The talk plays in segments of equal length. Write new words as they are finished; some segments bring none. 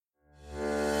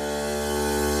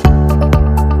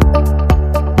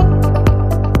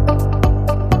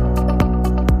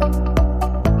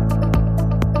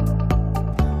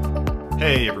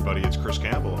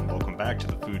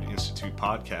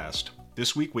podcast.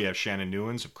 This week we have Shannon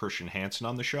Newens of Chr. Hansen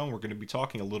on the show, and we're going to be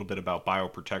talking a little bit about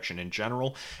bioprotection in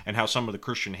general and how some of the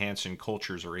Chr. Hansen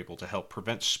cultures are able to help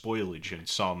prevent spoilage in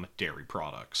some dairy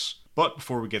products. But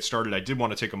before we get started, I did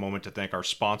want to take a moment to thank our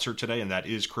sponsor today, and that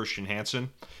is Chr. Hansen.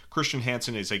 Chr.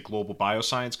 Hansen is a global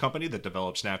bioscience company that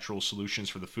develops natural solutions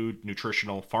for the food,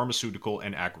 nutritional, pharmaceutical,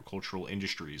 and agricultural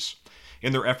industries.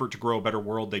 In their effort to grow a better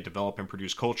world, they develop and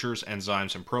produce cultures,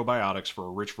 enzymes, and probiotics for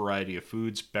a rich variety of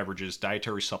foods, beverages,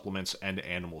 dietary supplements, and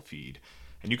animal feed.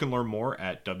 And you can learn more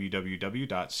at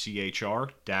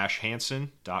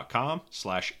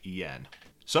www.chr-hansen.com/en.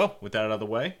 So, with that out of the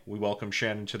way, we welcome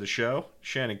Shannon to the show.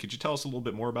 Shannon, could you tell us a little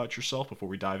bit more about yourself before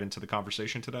we dive into the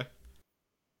conversation today?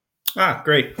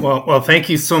 Great. Well, thank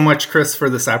you so much, Chris, for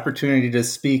this opportunity to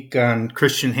speak on Chr.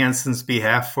 Hansen's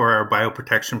behalf for our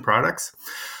bioprotection products.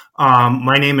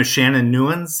 My name is Shannon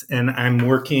Newens, and I'm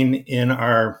working in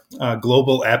our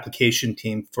global application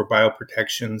team for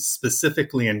bioprotection,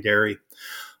 specifically in dairy.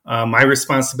 My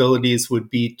responsibilities would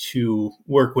be to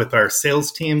work with our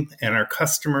sales team and our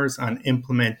customers on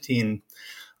implementing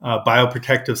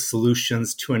bioprotective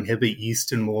solutions to inhibit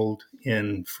yeast and mold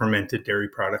in fermented dairy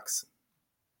products.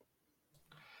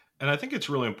 And I think it's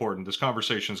really important. This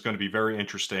conversation is going to be very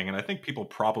interesting, and I think people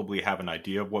probably have an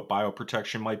idea of what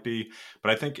bioprotection might be. But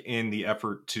I think in the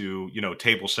effort to,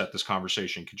 table set this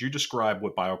conversation, could you describe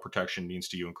what bioprotection means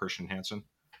to you in Chr. Hansen?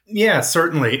 Yeah,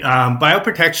 certainly.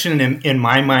 Bioprotection, in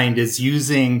my mind, is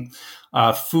using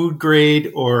food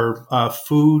grade or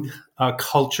food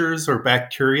cultures or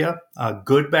bacteria,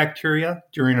 good bacteria,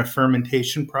 during a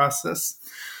fermentation process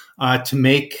to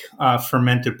make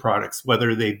fermented products,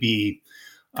 whether they be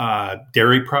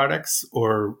dairy products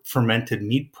or fermented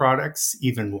meat products,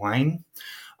 even wine.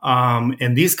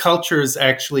 And these cultures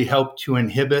actually help to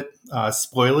inhibit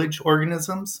spoilage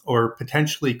organisms, or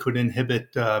potentially could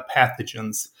inhibit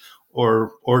pathogens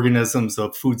or organisms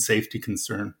of food safety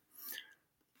concern.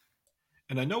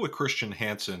 And I know with Chr.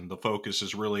 Hansen, the focus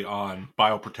is really on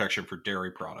bioprotection for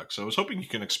dairy products. So I was hoping you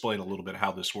can explain a little bit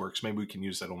how this works. Maybe we can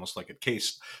use that almost like a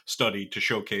case study to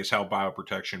showcase how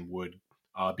bioprotection would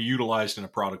be utilized in a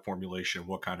product formulation and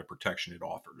what kind of protection it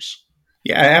offers.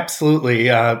 Yeah, absolutely.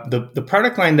 The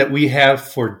product line that we have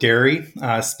for dairy,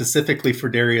 specifically for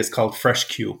dairy, is called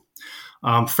FreshQ.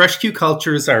 FreshQ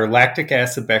cultures are lactic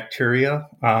acid bacteria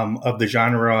of the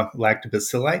genre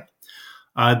Lactobacilli.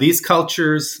 These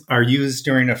cultures are used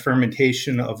during a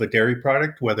fermentation of a dairy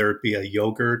product, whether it be a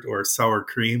yogurt or sour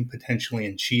cream, potentially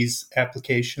in cheese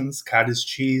applications, cottage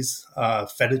cheese,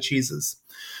 feta cheeses.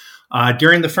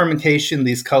 During the fermentation,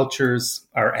 these cultures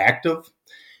are active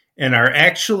and are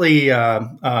actually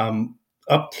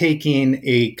uptaking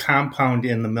a compound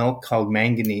in the milk called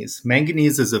manganese.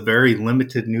 Manganese is a very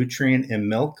limited nutrient in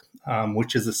milk,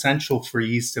 which is essential for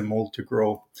yeast and mold to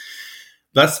grow.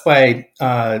 Thus, by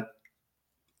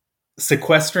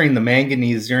sequestering the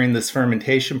manganese during this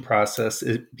fermentation process,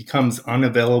 it becomes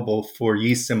unavailable for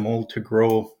yeast and mold to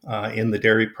grow in the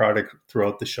dairy product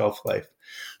throughout the shelf life.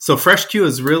 So FreshQ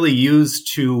is really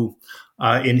used to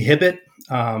inhibit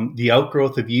the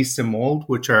outgrowth of yeast and mold,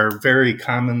 which are very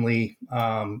commonly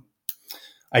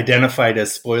identified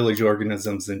as spoilage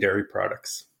organisms in dairy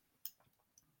products.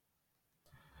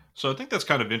 So I think that's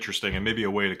kind of interesting, and maybe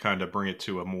a way to kind of bring it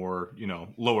to a more,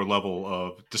 lower level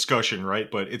of discussion,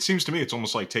 right? But it seems to me it's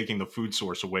almost like taking the food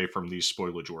source away from these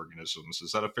spoilage organisms.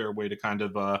 Is that a fair way to kind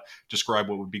of describe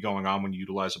what would be going on when you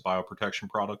utilize a bioprotection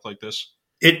product like this?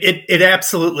 It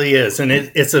absolutely is. And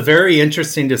it's a very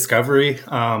interesting discovery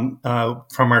from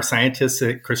our scientists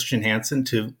at Chr. Hansen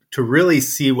to really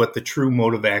see what the true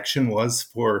mode of action was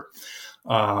for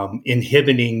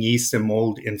inhibiting yeast and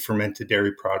mold in fermented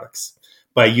dairy products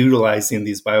by utilizing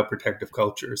these bioprotective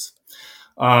cultures.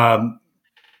 In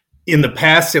the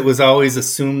past, it was always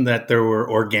assumed that there were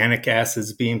organic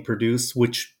acids being produced,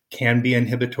 which can be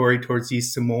inhibitory towards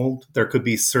yeast and mold. There could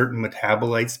be certain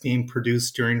metabolites being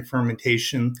produced during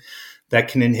fermentation that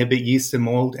can inhibit yeast and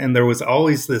mold. And there was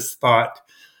always this thought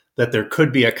that there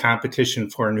could be a competition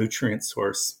for a nutrient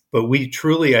source. But we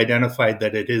truly identified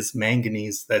that it is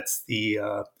manganese that's the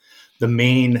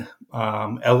main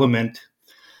element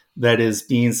that is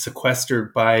being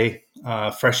sequestered by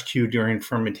FreshQ during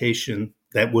fermentation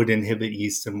that would inhibit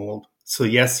yeast and mold. So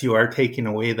yes, you are taking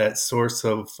away that source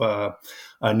of a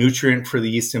nutrient for the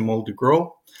yeast and mold to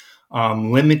grow,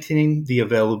 limiting the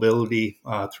availability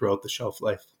throughout the shelf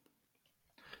life.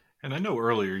 And I know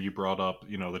earlier you brought up,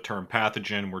 the term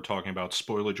pathogen. We're talking about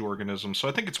spoilage organisms. So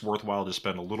I think it's worthwhile to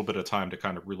spend a little bit of time to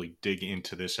kind of really dig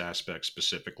into this aspect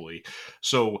specifically.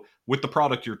 So with the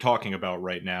product you're talking about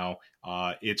right now,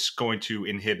 it's going to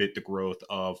inhibit the growth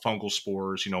of fungal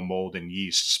spores, mold and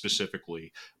yeast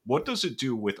specifically. What does it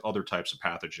do with other types of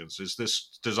pathogens? Is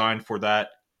this designed for that,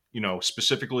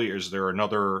 specifically? Or is there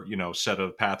another, set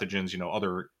of pathogens,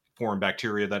 other foreign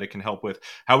bacteria that it can help with?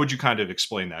 How would you kind of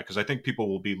explain that? Because I think people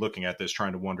will be looking at this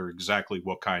trying to wonder exactly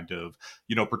what kind of,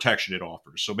 protection it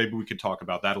offers. So maybe we could talk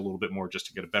about that a little bit more just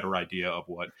to get a better idea of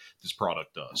what this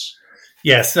product does.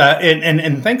 Yes,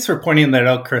 and thanks for pointing that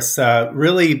out, Chris.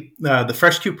 Really, the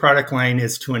FreshQ product line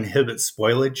is to inhibit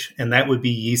spoilage, and that would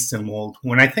be yeast and mold.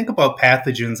 When I think about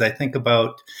pathogens, I think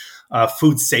about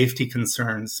food safety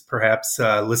concerns, perhaps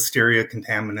listeria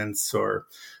contaminants or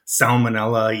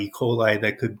Salmonella, E. coli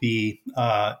that could be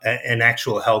an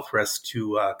actual health risk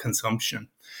to consumption.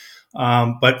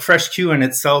 But FreshQ in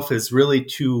itself is really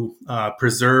to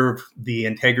preserve the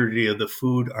integrity of the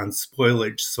food on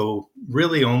spoilage. So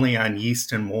really only on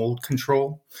yeast and mold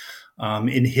control,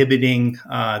 inhibiting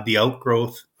the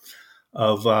outgrowth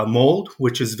of mold,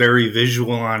 which is very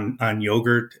visual on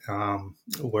yogurt,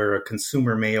 where a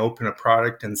consumer may open a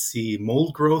product and see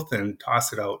mold growth and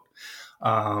toss it out.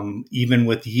 Even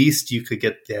with yeast, you could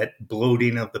get that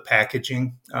bloating of the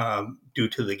packaging due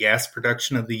to the gas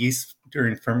production of the yeast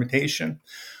during fermentation,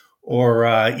 or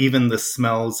even the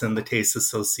smells and the taste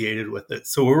associated with it.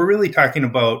 So we're really talking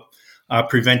about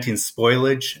preventing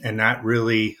spoilage and not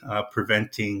really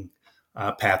preventing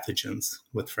pathogens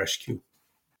with FreshQ.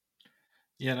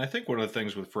 Yeah, and I think one of the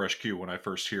things with FreshQ, when I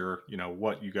first hear,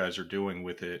 what you guys are doing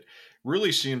with it,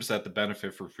 really seems that the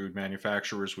benefit for food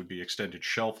manufacturers would be extended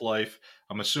shelf life.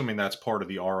 I'm assuming that's part of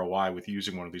the ROI with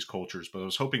using one of these cultures, but I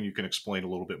was hoping you can explain a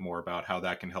little bit more about how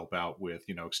that can help out with,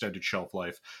 extended shelf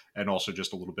life and also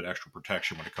just a little bit extra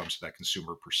protection when it comes to that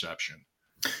consumer perception.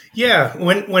 Yeah,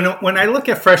 when I look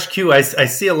at FreshQ, I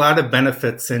see a lot of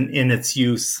benefits in its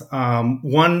use.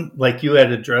 One, like you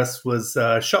had addressed, was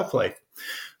shelf life.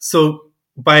 So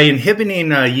by inhibiting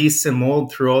yeast and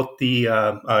mold throughout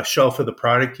the shelf of the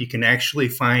product, you can actually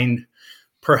find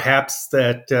perhaps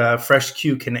that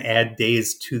FreshQ can add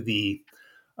days to the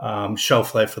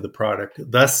shelf life of the product,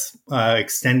 thus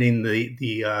extending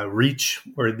the reach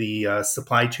or the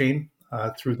supply chain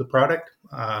through the product,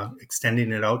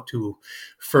 extending it out to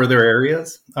further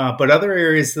areas. But other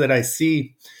areas that I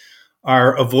see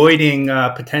are avoiding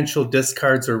potential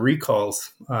discards or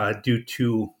recalls due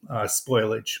to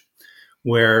spoilage,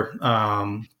 where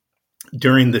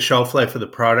during the shelf life of the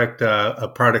product,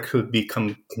 a product could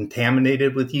become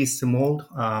contaminated with yeast and mold,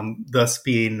 thus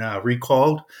being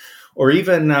recalled, or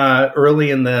even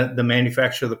early in the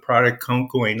manufacture of the product,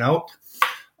 count going out,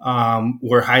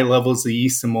 where high levels of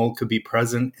yeast and mold could be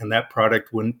present, and that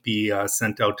product wouldn't be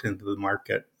sent out into the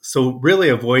market. So really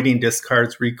avoiding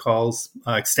discards, recalls,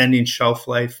 extending shelf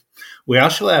life. We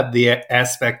also have the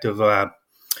aspect of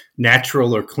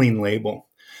natural or clean label.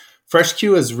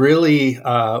 FreshQ is really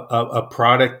a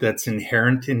product that's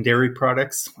inherent in dairy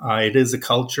products. It is a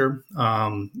culture.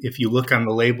 If you look on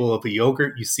the label of a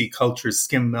yogurt, you see cultured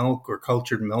skim milk or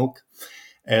cultured milk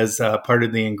as part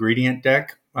of the ingredient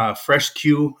deck.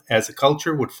 FreshQ as a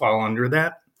culture would fall under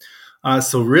that.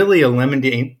 So really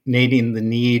eliminating the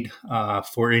need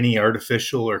for any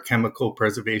artificial or chemical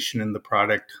preservation in the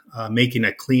product, making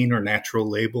a clean or natural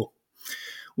label.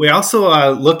 We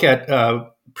also look at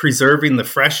preserving the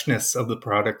freshness of the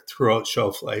product throughout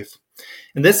shelf life.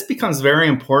 And this becomes very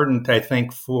important, I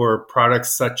think, for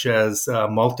products such as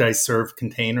multi-serve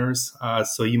containers.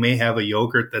 So you may have a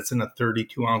yogurt that's in a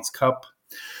 32-ounce cup,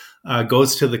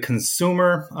 goes to the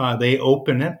consumer, they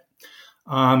open it,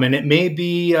 and it may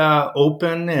be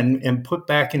open and put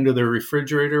back into the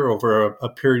refrigerator over a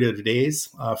period of days.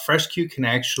 FreshQ can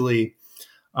actually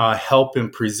help in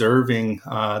preserving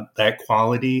that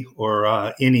quality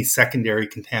or any secondary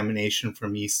contamination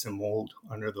from yeast and mold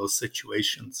under those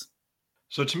situations.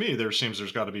 So to me, there's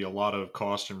got to be a lot of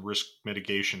cost and risk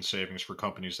mitigation savings for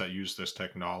companies that use this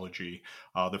technology,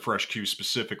 the FreshQ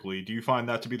specifically. Do you find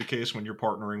that to be the case when you're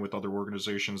partnering with other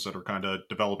organizations that are kind of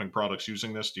developing products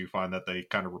using this? Do you find that they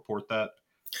kind of report that?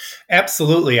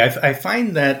 Absolutely. I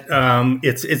find that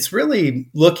it's really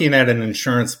looking at an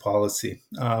insurance policy.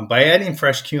 By adding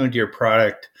FreshQ into your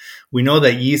product, we know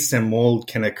that yeast and mold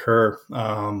can occur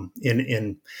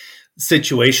in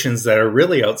situations that are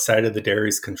really outside of the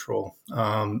dairy's control.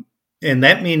 And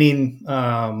that meaning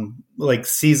like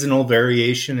seasonal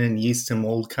variation in yeast and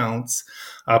mold counts,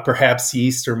 perhaps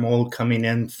yeast or mold coming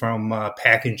in from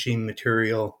packaging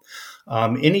material,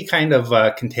 any kind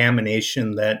of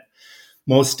contamination that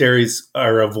most dairies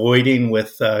are avoiding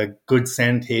with good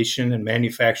sanitation and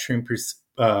manufacturing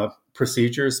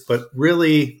procedures, but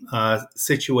really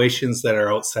situations that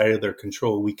are outside of their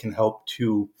control, we can help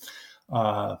to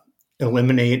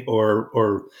eliminate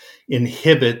or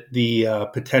inhibit the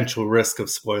potential risk of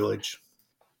spoilage.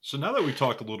 So now that we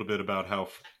talked a little bit about how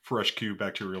FreshQ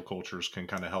bacterial cultures can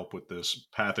kind of help with this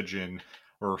pathogen,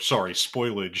 or sorry,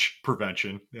 spoilage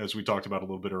prevention, as we talked about a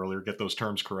little bit earlier, get those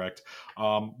terms correct.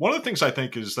 One of the things I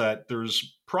think is that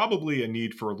there's probably a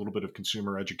need for a little bit of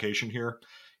consumer education here.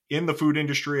 In the food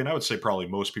industry, and I would say probably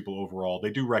most people overall,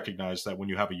 they do recognize that when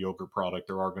you have a yogurt product,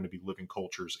 there are going to be living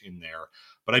cultures in there.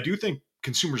 But I do think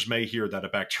consumers may hear that a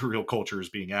bacterial culture is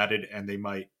being added and they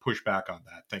might push back on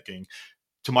that, thinking,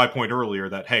 to my point earlier,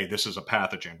 that, hey, this is a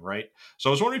pathogen, right? So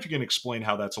I was wondering if you can explain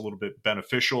how that's a little bit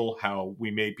beneficial, how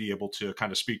we may be able to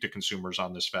kind of speak to consumers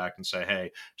on this fact and say,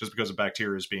 hey, just because a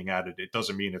bacteria is being added, it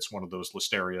doesn't mean it's one of those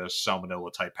Listeria,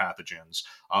 Salmonella type pathogens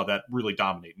that really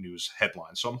dominate news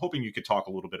headlines. So I'm hoping you could talk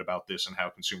a little bit about this and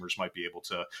how consumers might be able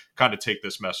to kind of take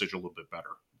this message a little bit better.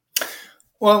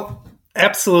 Well,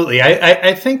 absolutely.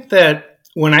 I think that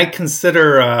when I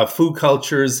consider food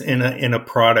cultures in a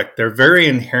product, they're very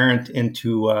inherent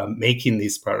into making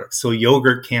these products. So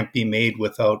yogurt can't be made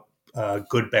without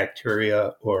good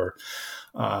bacteria or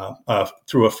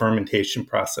through a fermentation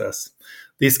process.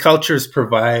 These cultures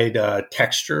provide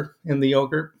texture in the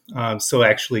yogurt, so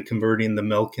actually converting the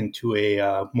milk into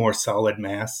a more solid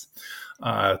mass.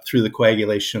 Through the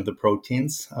coagulation of the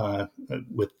proteins,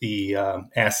 with the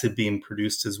acid being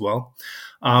produced as well,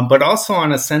 but also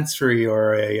on a sensory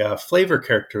or a flavor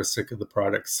characteristic of the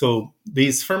product. So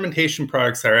these fermentation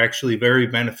products are actually very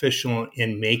beneficial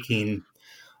in making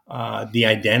the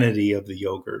identity of the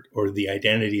yogurt or the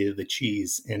identity of the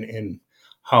cheese and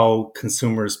how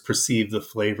consumers perceive the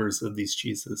flavors of these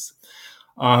cheeses.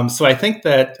 So I think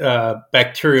that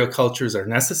bacterial cultures are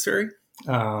necessary.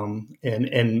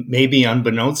 And maybe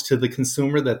unbeknownst to the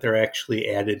consumer that they're actually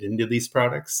added into these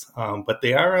products, but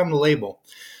they are on the label.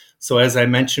 So as I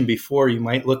mentioned before, you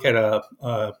might look at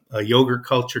a yogurt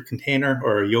culture container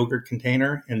or a yogurt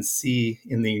container and see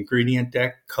in the ingredient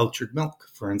deck cultured milk,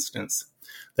 for instance.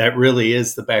 That really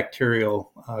is the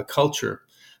bacterial culture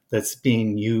that's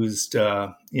being used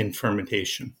in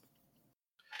fermentation.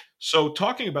 So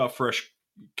talking about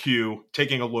FreshQ,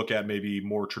 taking a look at maybe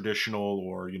more traditional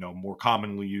or more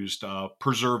commonly used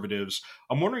preservatives,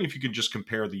 I'm wondering if you could just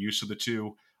compare the use of the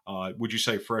two. Would you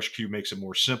say FreshQ makes it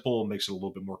more simple, makes it a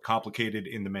little bit more complicated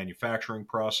in the manufacturing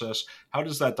process? How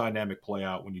does that dynamic play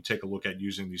out when you take a look at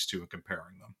using these two and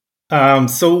comparing them?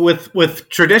 So with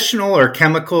traditional or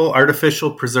chemical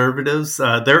artificial preservatives,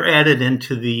 they're added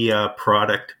into the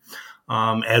product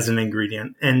as an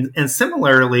ingredient. And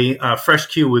similarly,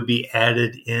 FreshQ would be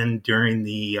added in during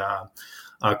the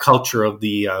culture of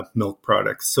the milk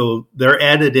products. So they're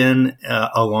added in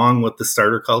along with the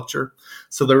starter culture.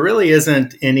 So there really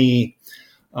isn't any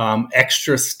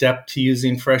extra step to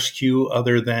using FreshQ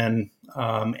other than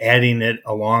adding it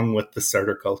along with the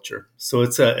starter culture. So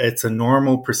it's a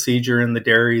normal procedure in the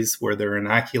dairies where they're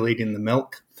inoculating the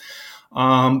milk.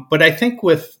 But I think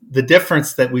with the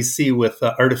difference that we see with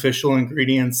artificial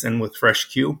ingredients and with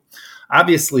FreshQ,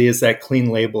 obviously is that clean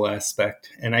label aspect.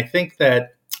 And I think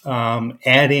that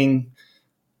adding,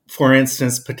 for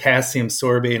instance, potassium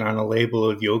sorbate on a label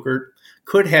of yogurt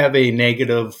could have a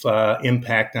negative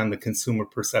impact on the consumer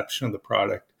perception of the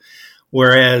product.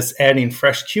 Whereas adding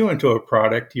FreshQ into a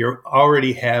product, you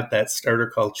already have that starter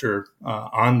culture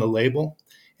on the label.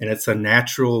 And it's a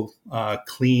natural,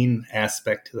 clean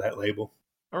aspect to that label.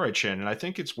 All right, Shannon, I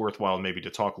think it's worthwhile maybe to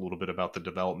talk a little bit about the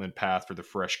development path for the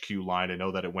FreshQ line. I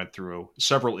know that it went through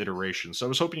several iterations. So I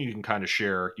was hoping you can kind of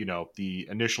share, the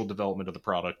initial development of the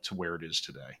product to where it is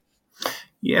today.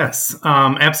 Yes,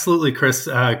 absolutely, Chris.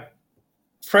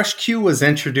 FreshQ was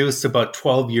introduced about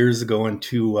 12 years ago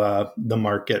into the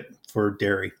market for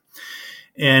dairy.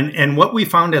 And what we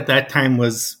found at that time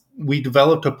was we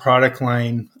developed a product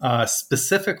line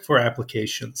specific for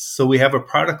applications. So we have a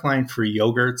product line for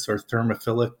yogurts or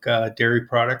thermophilic dairy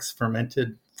products,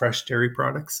 fermented fresh dairy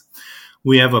products.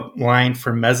 We have a line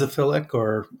for mesophilic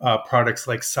or products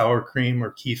like sour cream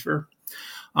or kefir.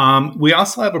 We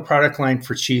also have a product line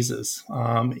for cheeses.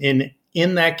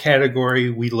 In that category,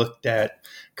 we looked at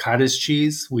cottage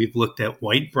cheese. We've looked at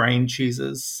white brine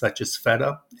cheeses such as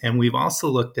feta, and we've also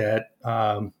looked at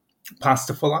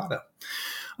pasta filata.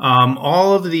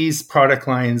 All of these product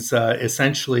lines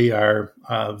essentially are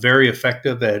very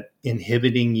effective at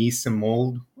inhibiting yeast and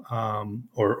mold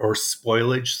or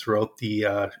spoilage throughout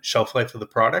the shelf life of the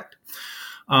product.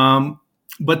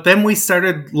 But then we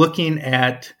started looking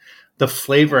at the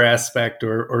flavor aspect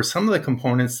or some of the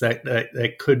components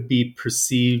that could be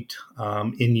perceived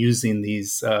in using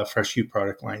these FreshQ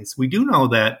product lines. We do know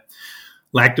that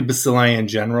lactobacilli in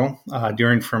general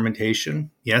during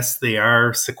fermentation, yes, they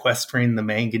are sequestering the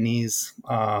manganese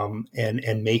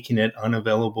and making it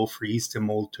unavailable for yeast and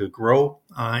mold to grow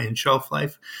in shelf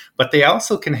life, but they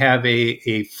also can have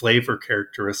a flavor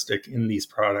characteristic in these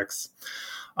products.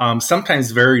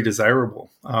 Sometimes very desirable.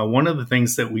 One of the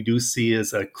things that we do see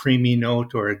is a creamy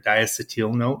note or a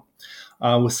diacetyl note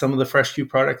with some of the FreshQ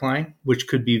product line, which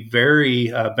could be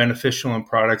very beneficial in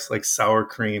products like sour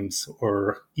creams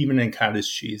or even in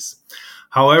cottage cheese.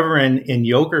 However, in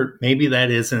yogurt, maybe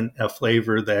that isn't a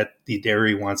flavor that the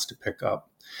dairy wants to pick up.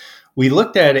 We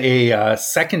looked at a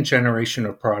second generation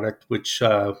of product, which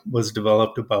was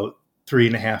developed about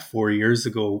 3.5, 4 years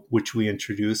ago, which we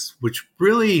introduced, which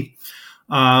really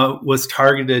was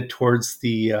targeted towards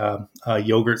the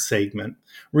yogurt segment,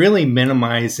 really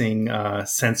minimizing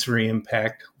sensory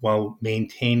impact while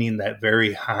maintaining that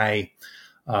very high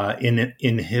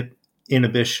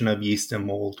inhibition of yeast and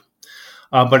mold.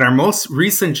 But our most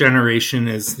recent generation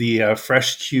is the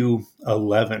FreshQ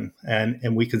 11,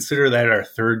 and we consider that our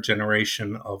third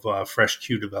generation of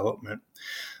FreshQ development.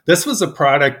 This was a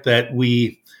product that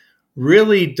we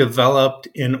really developed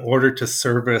in order to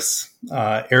service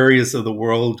areas of the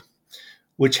world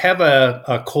which have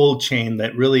a cold chain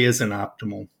that really isn't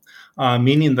optimal,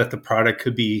 meaning that the product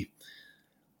could be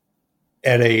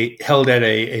held at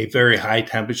a very high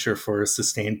temperature for a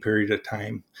sustained period of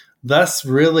time, thus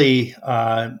really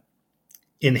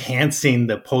enhancing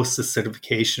the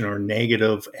post-acidification or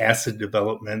negative acid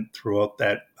development throughout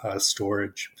that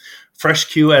storage.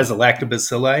 FreshQ as a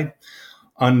lactobacilli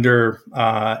under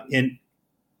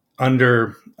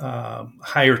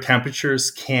higher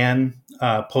temperatures can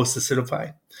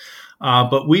post-acidify.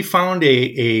 But we found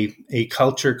a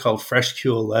culture called FreshQ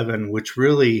 11, which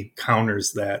really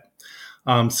counters that.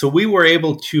 So we were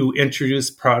able to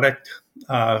introduce product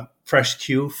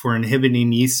FreshQ for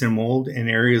inhibiting yeast and mold in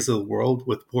areas of the world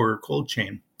with poorer cold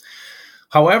chain.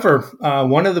 However,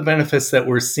 one of the benefits that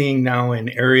we're seeing now in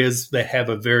areas that have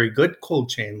a very good cold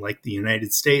chain, like the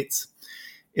United States,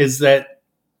 is that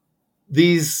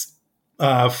these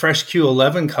FreshQ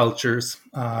 11 cultures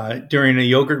during a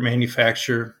yogurt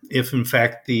manufacture, if in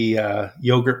fact the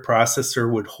yogurt processor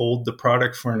would hold the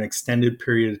product for an extended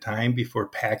period of time before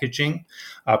packaging,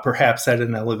 perhaps at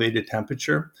an elevated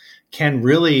temperature, can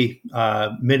really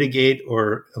mitigate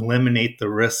or eliminate the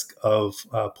risk of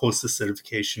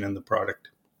post-acidification in the product.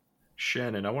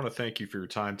 Shannon, I want to thank you for your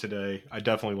time today. I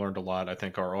definitely learned a lot. I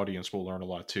think our audience will learn a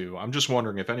lot too. I'm just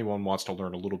wondering if anyone wants to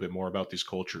learn a little bit more about these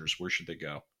cultures, where should they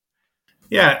go?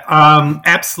 Yeah,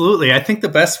 absolutely. I think the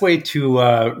best way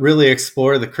to really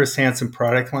explore the Chris Hansen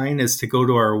product line is to go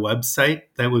to our website.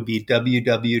 That would be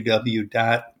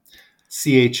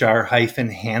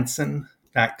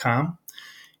www.chr-hansen.com.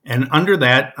 And under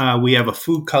that, we have a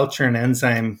food culture and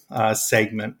enzyme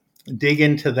segment. Dig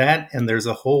into that, and there's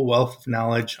a whole wealth of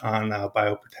knowledge on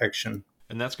bioprotection.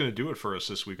 And that's going to do it for us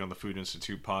this week on the Food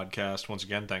Institute podcast. Once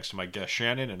again, thanks to my guest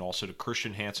Shannon and also to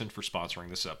Christian Hansen for sponsoring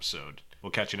this episode.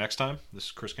 We'll catch you next time. This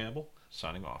is Chris Campbell,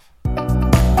 signing off.